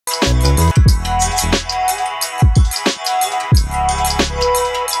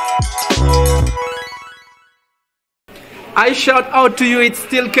I shout out to you. It's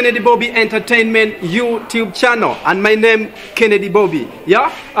still Kennedy Bobie Entertainment YouTube channel, and my name Kennedy Bobie.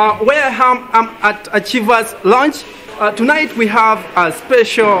 Yeah, where I am, I'm at Achievers Lounge. Tonight we have a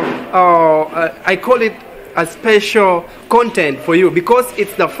special, I call it a special content for you because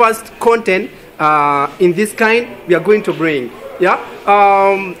it's the first content in this kind we are going to bring. Yeah,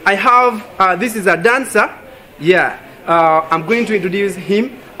 I have this is a dancer. Yeah, I'm going to introduce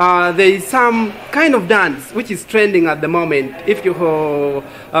him. There is some kind of dance which is trending at the moment. If you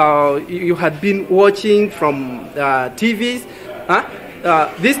you had been watching from TVs,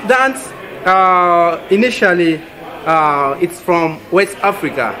 this dance initially it's from West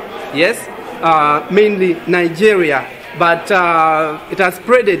Africa, yes, mainly Nigeria, but it has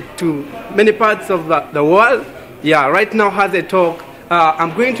spread to many parts of the world. Yeah, right now as I talk,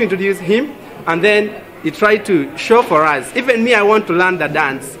 I'm going to introduce him, and then he tried to show for us. Even me, I want to learn the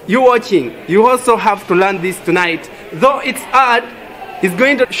dance. You watching, you also have to learn this tonight. Though it's hard, he's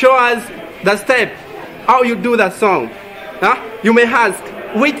going to show us the step, how you do the song. You may ask,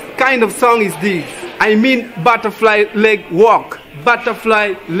 which kind of song is this? I mean butterfly leg walk.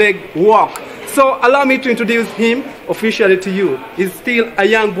 Butterfly leg walk. So allow me to introduce him officially to you. He's still a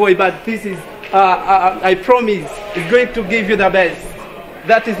young boy, but this is, I promise, he's going to give you the best.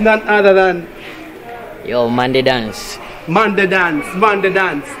 That is none other than Yo, Mande dance. Mande dance, Mande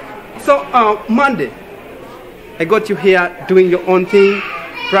dance. So, Mande, I got you here doing your own thing,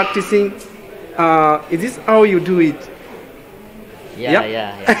 practicing. Is this how you do it?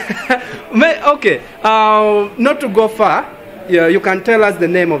 Yeah. Okay, not to go far, yeah, you can tell us the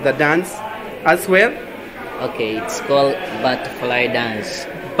name of the dance as well. Okay, it's called butterfly dance.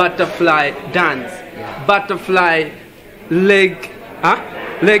 Butterfly dance. Yeah. Butterfly leg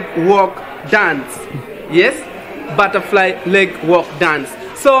walk dance. Yes, butterfly leg walk dance.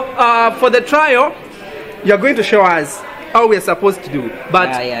 So for the trial, you are going to show us how we are supposed to do.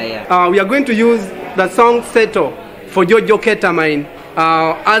 But we are going to use the song Settle for Jojo Ketamine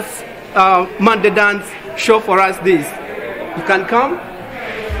as Mande dance show for us this. You can come.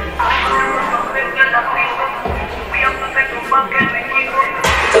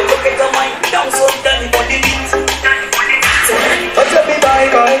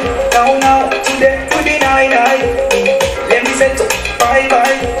 Now, today to the night. Let me say bye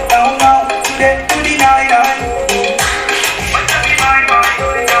bye. Now, today to the night.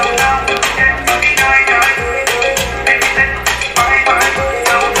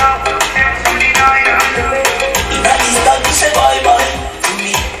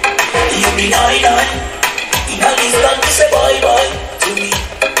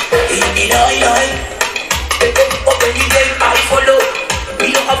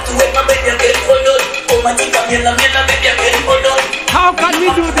 How can we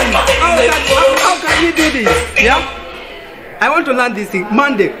do this? How can we do this? Yeah, I want to learn this thing.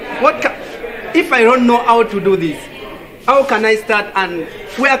 Mande, if I don't know how to do this? How can I start, and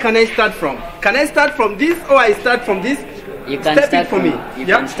where can I start from? Can I start from this, or I start from this? You can Step start it for me. You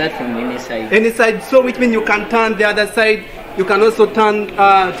can start from any side. Any side. So which means you can turn the other side. You can also turn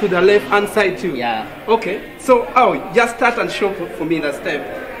to the left hand side too. Yeah. Okay. So just start and show for me the step.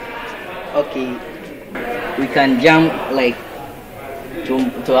 Okay. We can jump like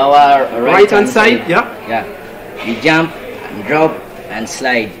to our right hand side. Yeah. Yeah. We jump and drop and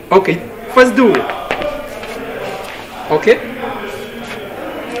slide. Okay. First do it. Okay.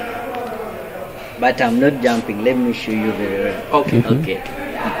 But I'm not jumping. Let me show you very well. Okay. Okay.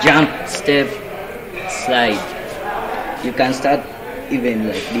 Jump, step, slide. You can start even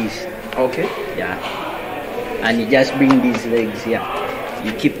like this. Okay. Yeah. And you just bring these legs here.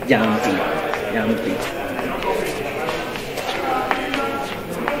 You keep jumping.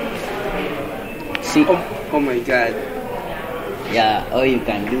 See? Oh my God. Yeah, or you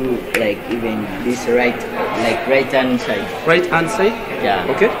can do like even this right hand side. Right hand side? Yeah.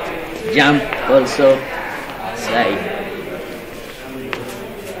 Okay. Jump also, slide.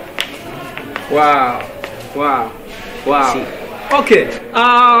 Wow. See? Okay.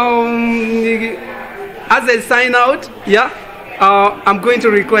 As I sign out, yeah, I'm going to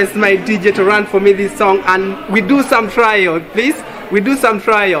request my DJ to run for me this song, and we do some trial, please. We do some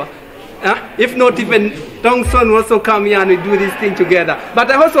trial. If not, even Tongson will also come here and we do this thing together.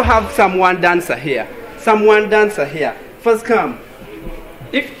 But I also have someone dancer here. First come.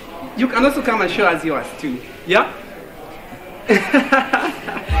 If you can also come and show us yours too. Yeah?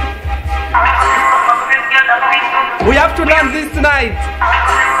 We have to learn this tonight.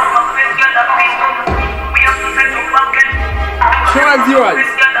 Show us yours.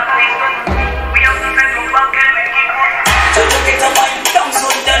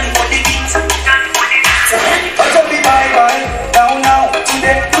 Bye bye.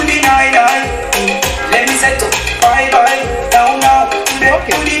 nine nine. Let me set up. Bye bye. Now now to the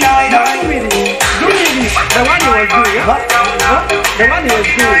Okay. to the nine nine. Do me this. The one you was doing. Huh? The one you was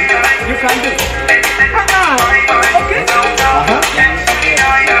doing. You can do. Okay.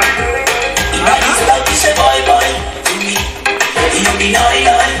 Say bye bye to me. You be nine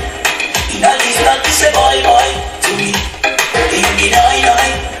nine. In a distance, say bye bye to me. You be nine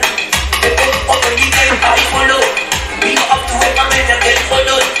nine. Up every day I follow. We don't have to wait my baby get for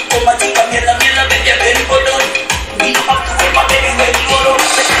done. Come and take a meal bet your belly for done. We don't have to wait my baby when you go.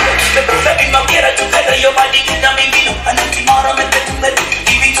 Baby my beer together your body get a baby no. And tomorrow me bet to me.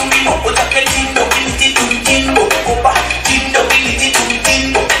 Give it to me no. Put a pen in no. Give it to Timbo. Opa Timbo. Give it to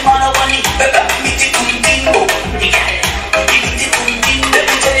Timbo. Man I want it. Baby give it to Timbo.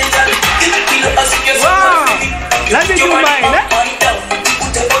 Wow. Let me do mine. What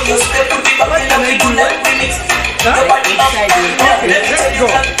can I do? Huh? Okay, let's go.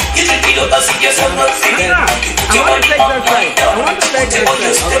 I want to take that side. I want to take that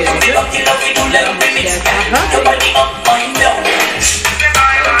side.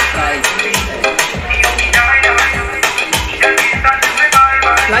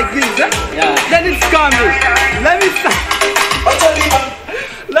 Like this, huh? Yeah. Then it's coming.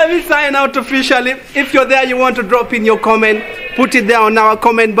 Let me sign out officially. If you're there, you want to drop in your comment, put it there on our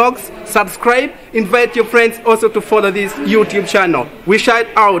comment box. Subscribe. Invite your friends also to follow this YouTube channel. We shout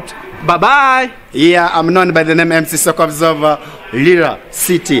out. Bye-bye. Yeah, I'm known by the name MC Sock Observer, Lira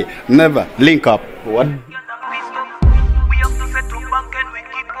City. Never link up. What?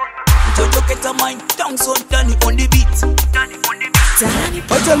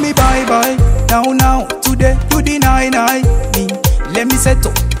 Oh, tell me bye bye, now today to the nine nine. Let me set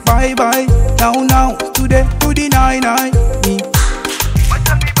up, bye bye, now today to the